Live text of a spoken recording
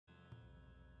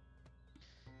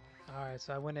Alright,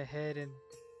 so I went ahead and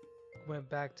went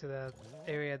back to the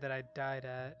area that I died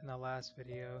at in the last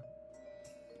video.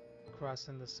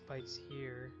 Crossing the spikes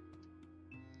here.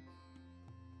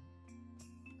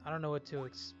 I don't know what to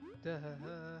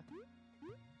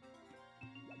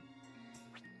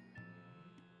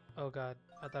Oh god,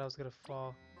 I thought I was gonna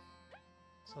fall.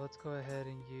 So let's go ahead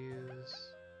and use...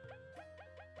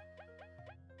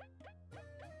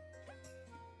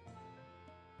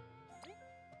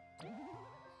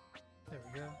 There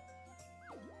we go.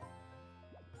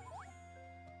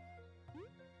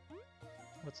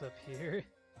 What's up here?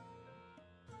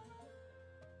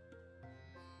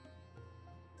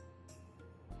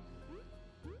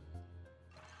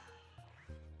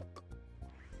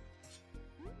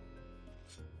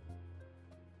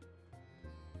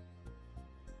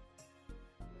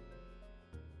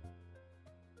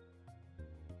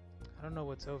 I don't know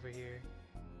what's over here.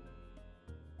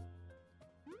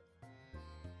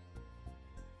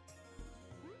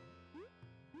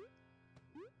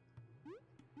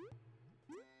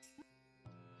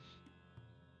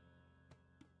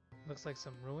 Looks like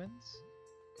some ruins.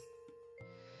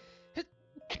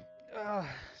 Ah,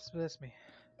 bless me.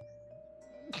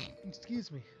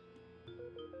 Excuse me.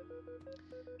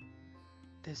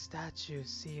 This statue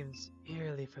seems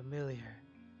eerily familiar.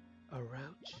 A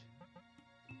roach?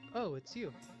 Oh, it's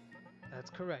you. That's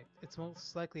correct. It's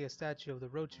most likely a statue of the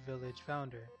Roach Village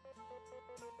founder.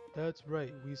 That's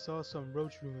right. We saw some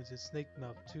roach ruins in Snake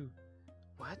Mouth too.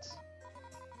 What?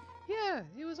 Yeah,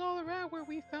 it was all around where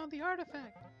we found the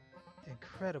artifact.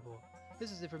 Incredible.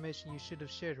 This is information you should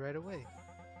have shared right away.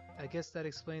 I guess that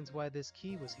explains why this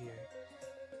key was here.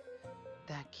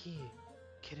 That key.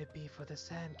 Could it be for the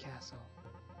sand castle?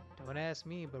 Don't ask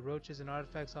me, but roaches and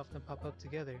artifacts often pop up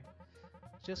together.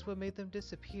 Just what made them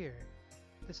disappear?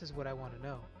 This is what I want to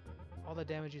know. All the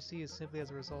damage you see is simply as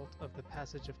a result of the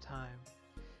passage of time.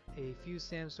 A few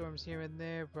sandstorms here and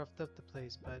there roughed up the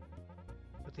place, but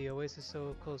with the oasis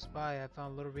so close by, I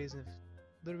found little reason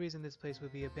this place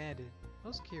would be abandoned.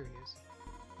 Most curious.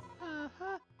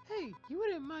 Uh-huh. Hey, you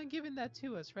wouldn't mind giving that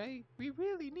to us, right? We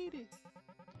really need it.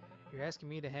 You're asking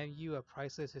me to hand you a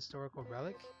priceless historical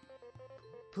relic?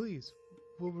 Please,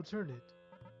 we'll return it.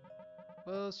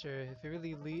 Well, sure. If it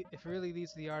really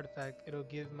leads to the artifact, it'll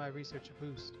give my research a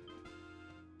boost.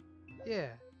 Yeah.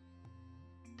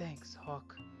 Thanks,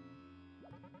 Hawk.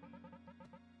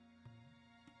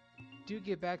 Do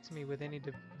get back to me with any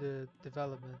the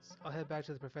developments. I'll head back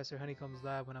to the Professor Honeycomb's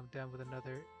lab when I'm done with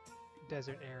another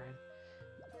desert errand.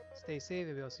 Stay safe,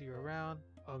 maybe I'll see you around.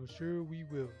 I'm sure we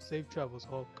will. Safe travels,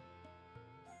 Hawk.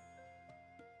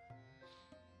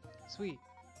 Sweet.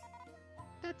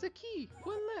 That's a key.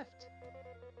 One left.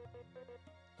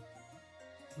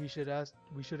 We should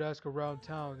ask around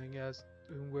town and ask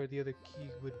where the other key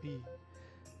would be.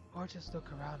 Or just look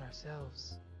around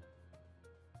ourselves.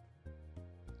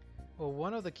 Well,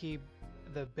 one of the key,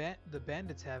 the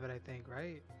bandits have it, I think,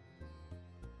 right?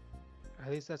 Or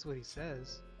at least that's what he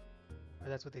says. Or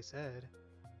that's what they said.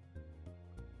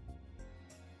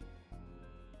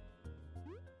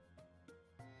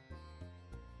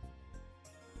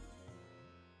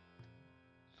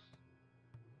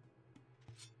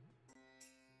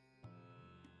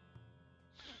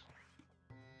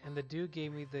 And the dude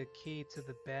gave me the key to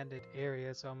the bandit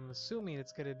area, so I'm assuming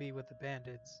it's gonna be with the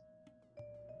bandits.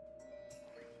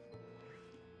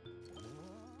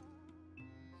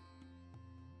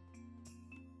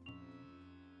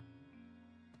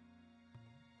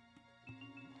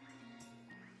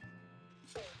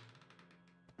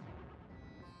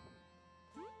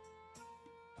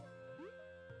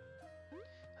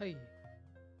 Hey.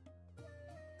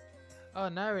 Oh,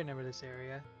 now I remember this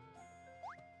area.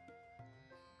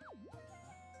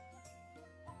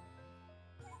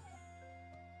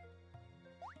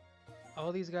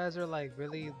 All these guys are like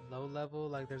really low level,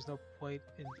 like there's no point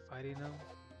in fighting them.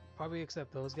 Probably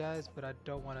except those guys, but I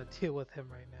don't want to deal with him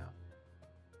right now.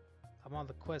 I'm on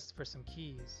the quest for some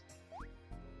keys.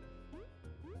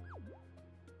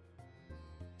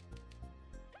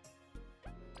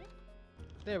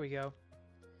 There we go.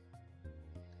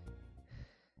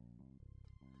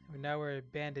 And now we're in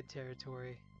bandit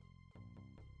territory.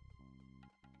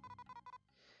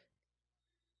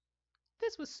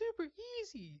 This was super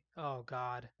easy! Oh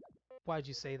god. Why'd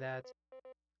you say that?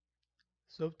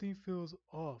 Something feels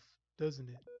off, doesn't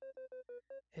it?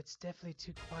 It's definitely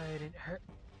too quiet and hurt.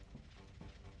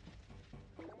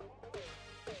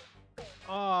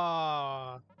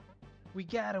 Ah, we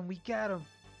got him, we got him.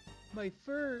 My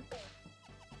fur.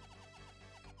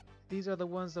 These are the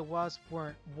ones the wasp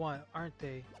want, aren't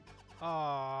they?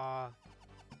 Ah.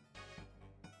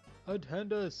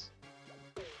 Unhand us.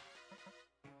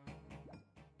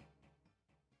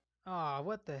 Aw,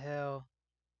 what the hell?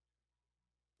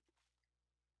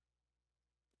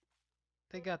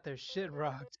 They got their shit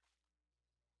rocked.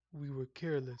 We were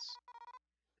careless.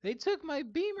 They took my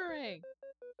beamerang!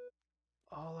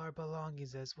 All our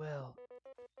belongings as well.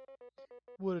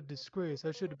 What a disgrace.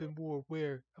 I should have been more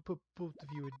aware. I put both of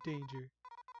you in danger.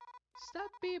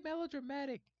 Stop being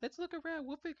melodramatic. Let's look around.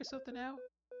 We'll figure something out.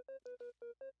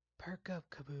 Perk up,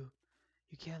 Kaboo.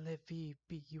 You can't let V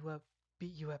beat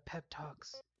you at pep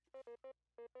talks.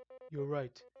 You're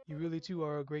right. You really two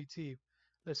are a great team.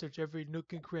 Let's search every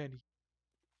nook and cranny.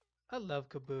 I love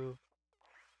Kaboo.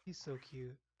 He's so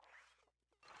cute.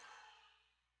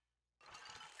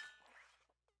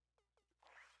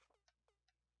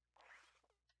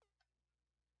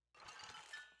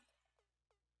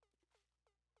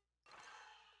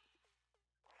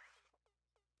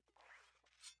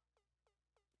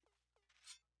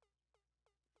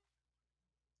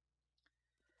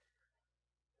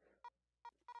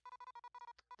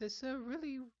 This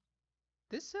really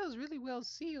This cell's really well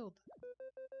sealed.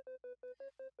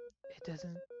 It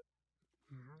doesn't.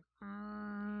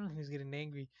 He's getting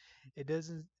angry. It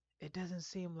doesn't. It doesn't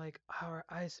seem like our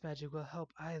ice magic will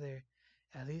help either.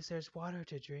 At least there's water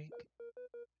to drink.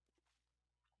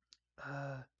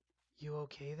 You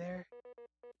okay there?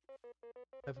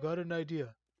 I've got an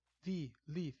idea. V,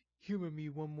 Leaf, humor me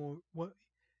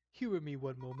humor me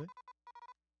one moment.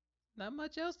 Not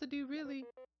much else to do, really.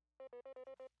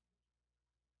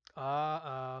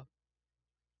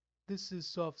 This is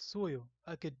soft soil.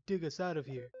 I could dig us out of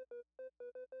here.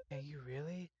 Can you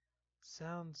really?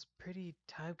 Sounds pretty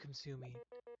time-consuming.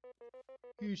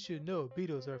 You should know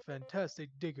beetles are fantastic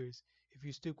diggers. If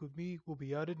you stick with me, we'll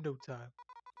be out in no time.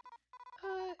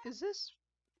 Is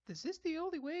this the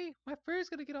only way? My fur's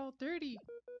gonna get all dirty.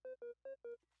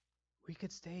 We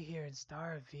could stay here and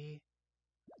starve, V.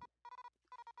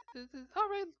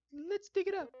 Alright, let's dig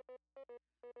it up.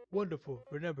 Wonderful.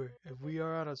 Remember, if we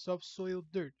are on a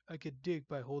soft-soiled dirt, I can dig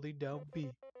by holding down B.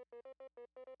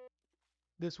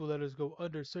 This will let us go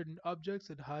under certain objects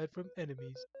and hide from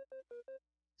enemies.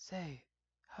 Say,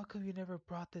 how come you never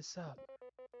brought this up?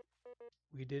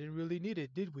 We didn't really need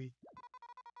it, did we?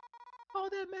 All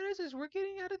that matters is we're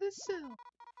getting out of this cell.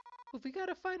 But we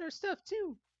gotta find our stuff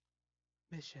too.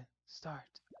 Mission, start.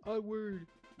 Onward.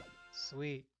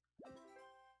 Sweet.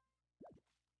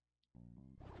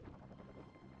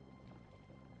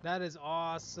 That is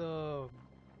awesome.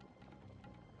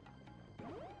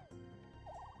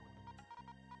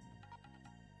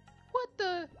 What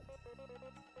the?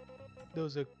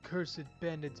 Those accursed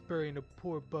bandits burying a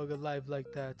poor bug alive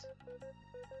like that.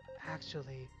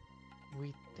 Actually,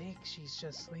 we think she's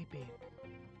just sleeping.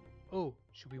 Oh,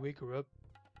 should we wake her up?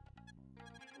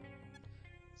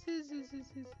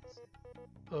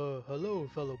 Hello,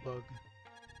 fellow bug.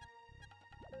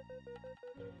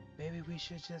 Maybe we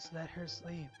should just let her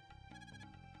sleep.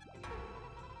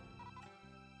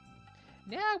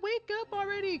 Now wake up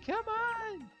already, come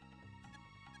on!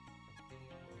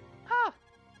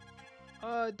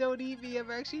 Don't eat me,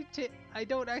 I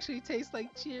don't actually taste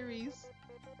like cherries.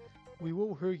 We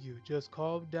won't hurt you, just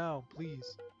calm down,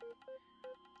 please.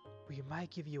 We might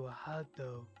give you a hug,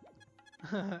 though.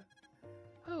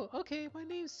 Oh, okay, my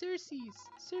name's Ceres.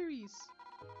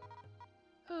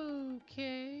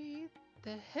 Okay,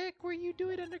 the heck were you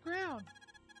doing underground?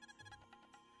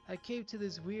 I came to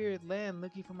this weird land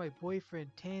looking for my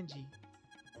boyfriend, Tangy.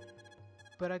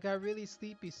 But I got really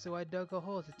sleepy, so I dug a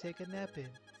hole to take a nap in.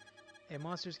 And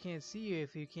monsters can't see you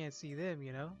if you can't see them,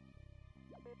 you know?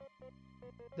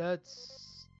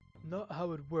 That's not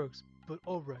how it works, but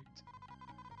alright.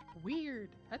 Weird.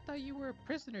 I thought you were a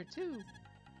prisoner too.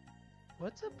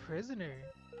 What's a prisoner?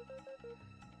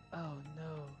 Oh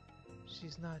no,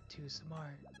 she's not too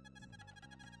smart.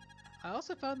 I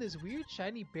also found this weird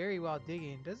shiny berry while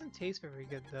digging. Doesn't taste very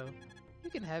good though. You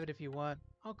can have it if you want.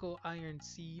 Uncle Iron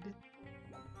Seed.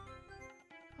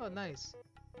 Oh, nice.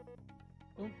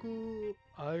 Uncle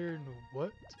Iron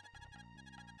what?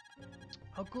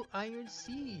 Uncle Iron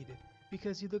Seed!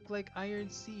 Because you look like Iron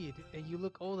Seed, and you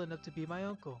look old enough to be my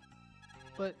uncle.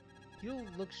 But you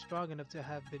don't look strong enough to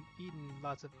have been eating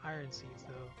lots of Iron Seeds,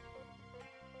 though.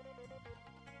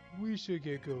 We should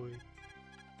get going.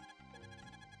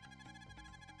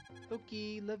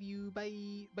 Okay, love you,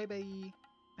 bye! Bye-bye!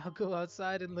 I'll go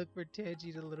outside and look for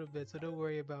Tangy in a little bit, so don't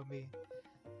worry about me.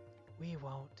 We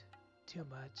won't. Too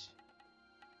much.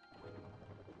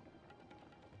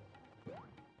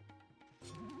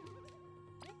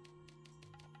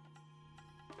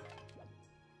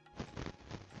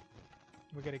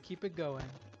 We're gonna keep it going.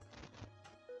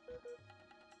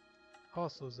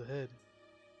 Hostiles ahead.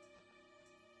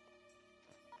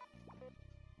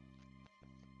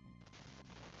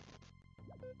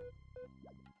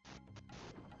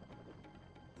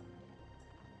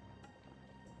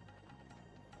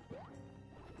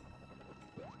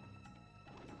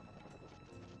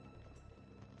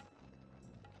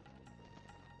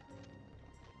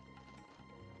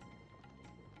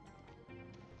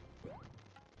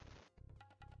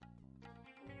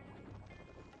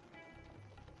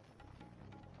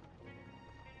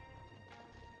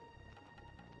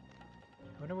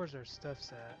 wonder where's our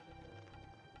stuff's at.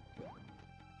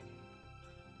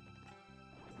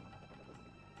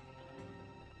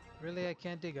 Really, I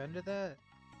can't dig under that?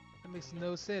 That makes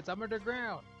no sense. I'm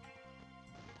underground!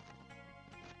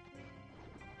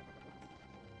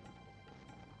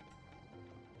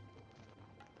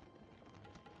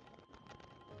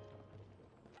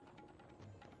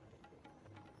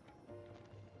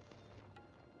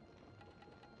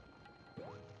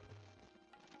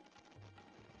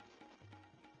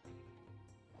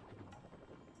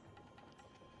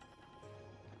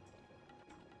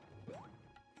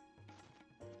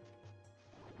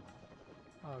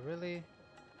 Oh, really?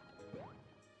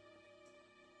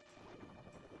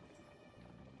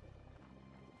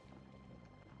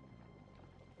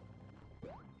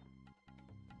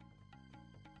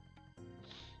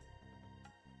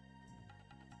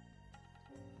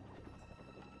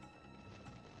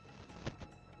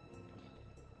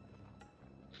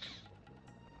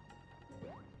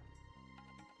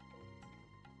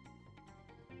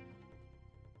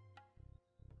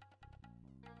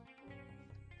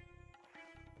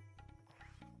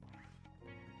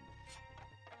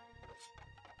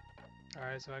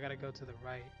 Alright, so I gotta go to the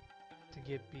right to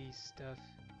get B stuff.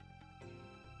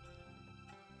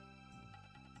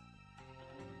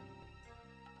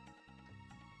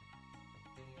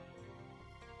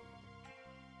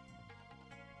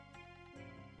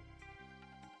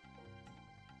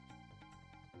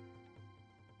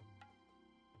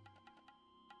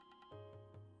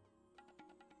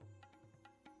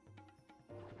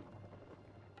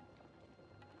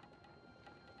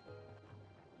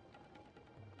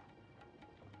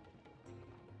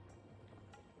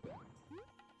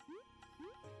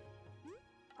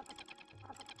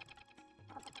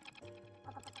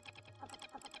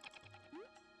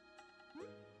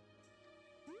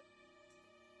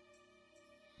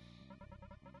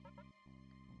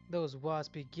 Those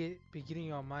wasps be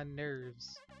getting on my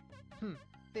nerves.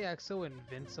 They act so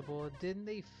invincible. Didn't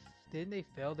they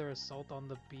fail their assault on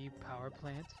the bee power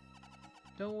plant?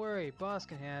 Don't worry, boss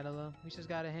can handle them. We just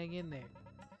gotta hang in there.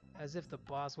 As if the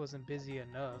boss wasn't busy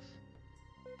enough.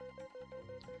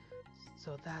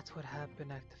 So that's what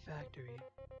happened at the factory.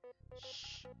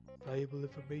 Shh. Valuable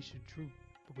information, true.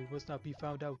 But we must not be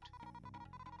found out.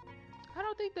 I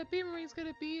don't think the Beamering's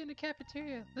gonna be in the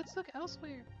cafeteria. Let's look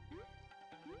elsewhere.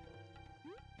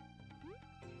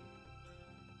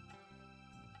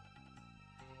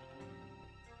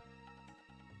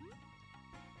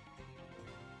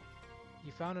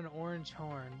 You found an orange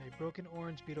horn. A broken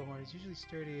orange beetle horn is usually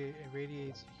sturdy and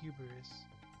radiates hubris.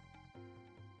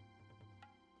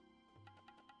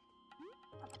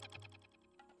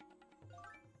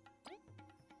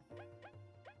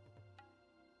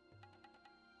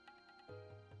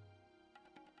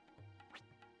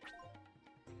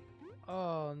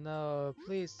 Oh no,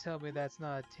 please tell me that's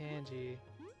not Tangy.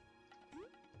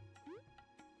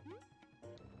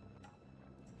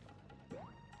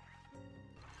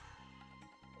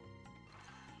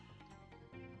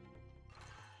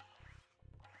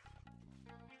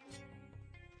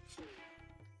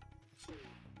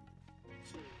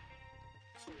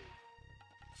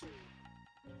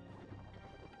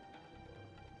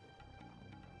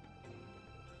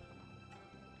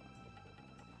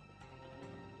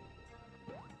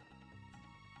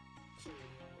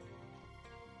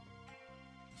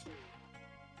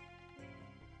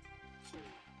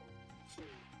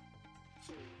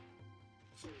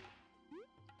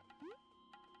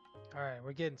 Alright,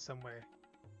 we're getting somewhere.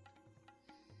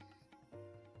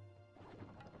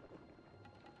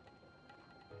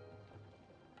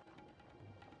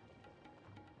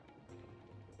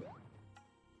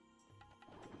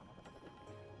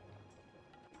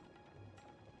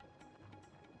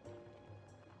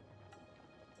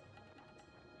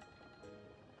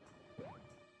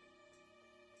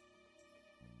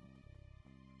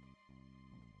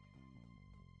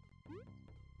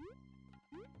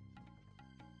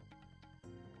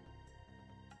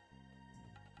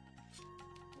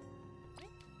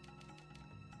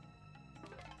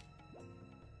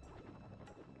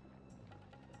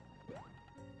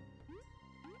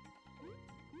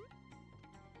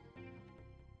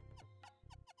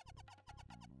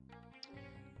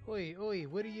 Oi, oi,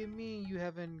 what do you mean you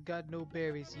haven't got no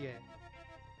berries yet?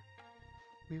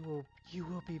 You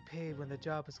will be paid when the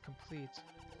job is complete.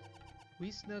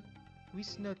 We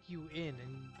snuck you in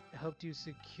and helped you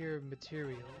secure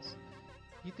materials.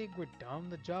 You think we're dumb?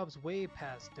 The job's way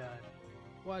past done.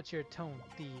 Watch your tone,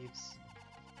 thieves.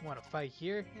 Want to fight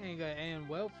here? Ain't gonna end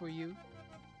well for you.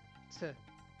 Tuh.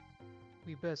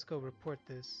 We best go report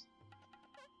this.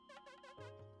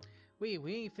 Wait,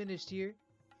 we ain't finished here.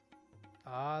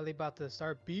 Ah, they about to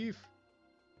start beef.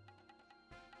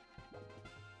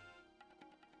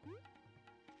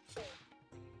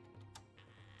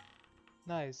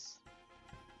 Nice.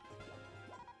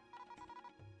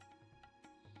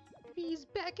 He's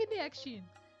back in action.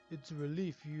 It's a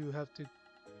relief you have to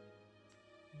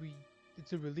we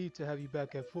it's a relief to have you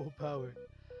back at full power.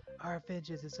 Our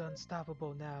vengeance is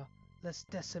unstoppable now. Let's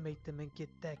decimate them and get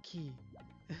that key.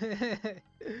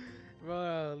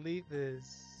 Bro, Leaf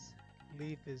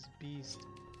is beast.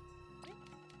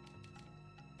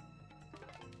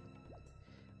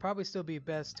 Probably still be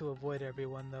best to avoid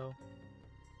everyone though.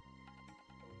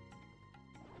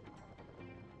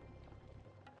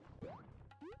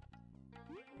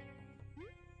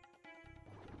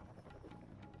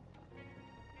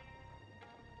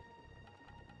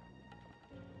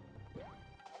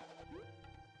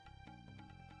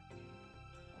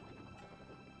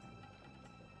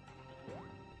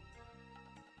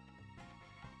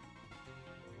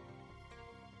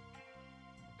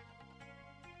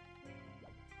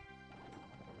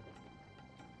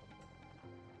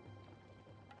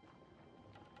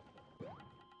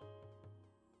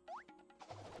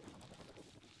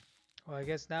 Well, I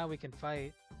guess now we can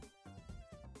fight.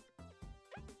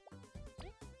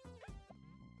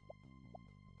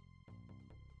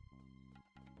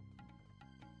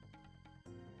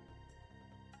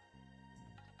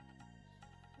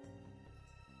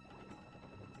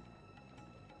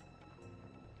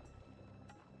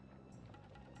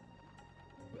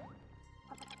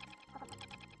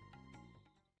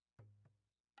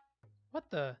 What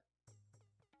the?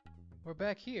 We're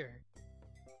back here.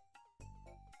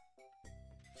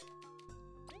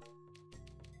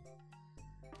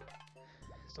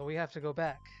 So we have to go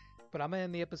back. But I'm gonna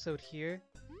end the episode here,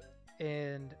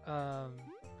 and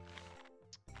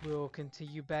we'll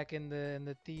continue back in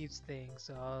the thieves thing.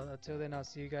 So until then, I'll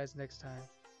see you guys next time.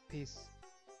 Peace.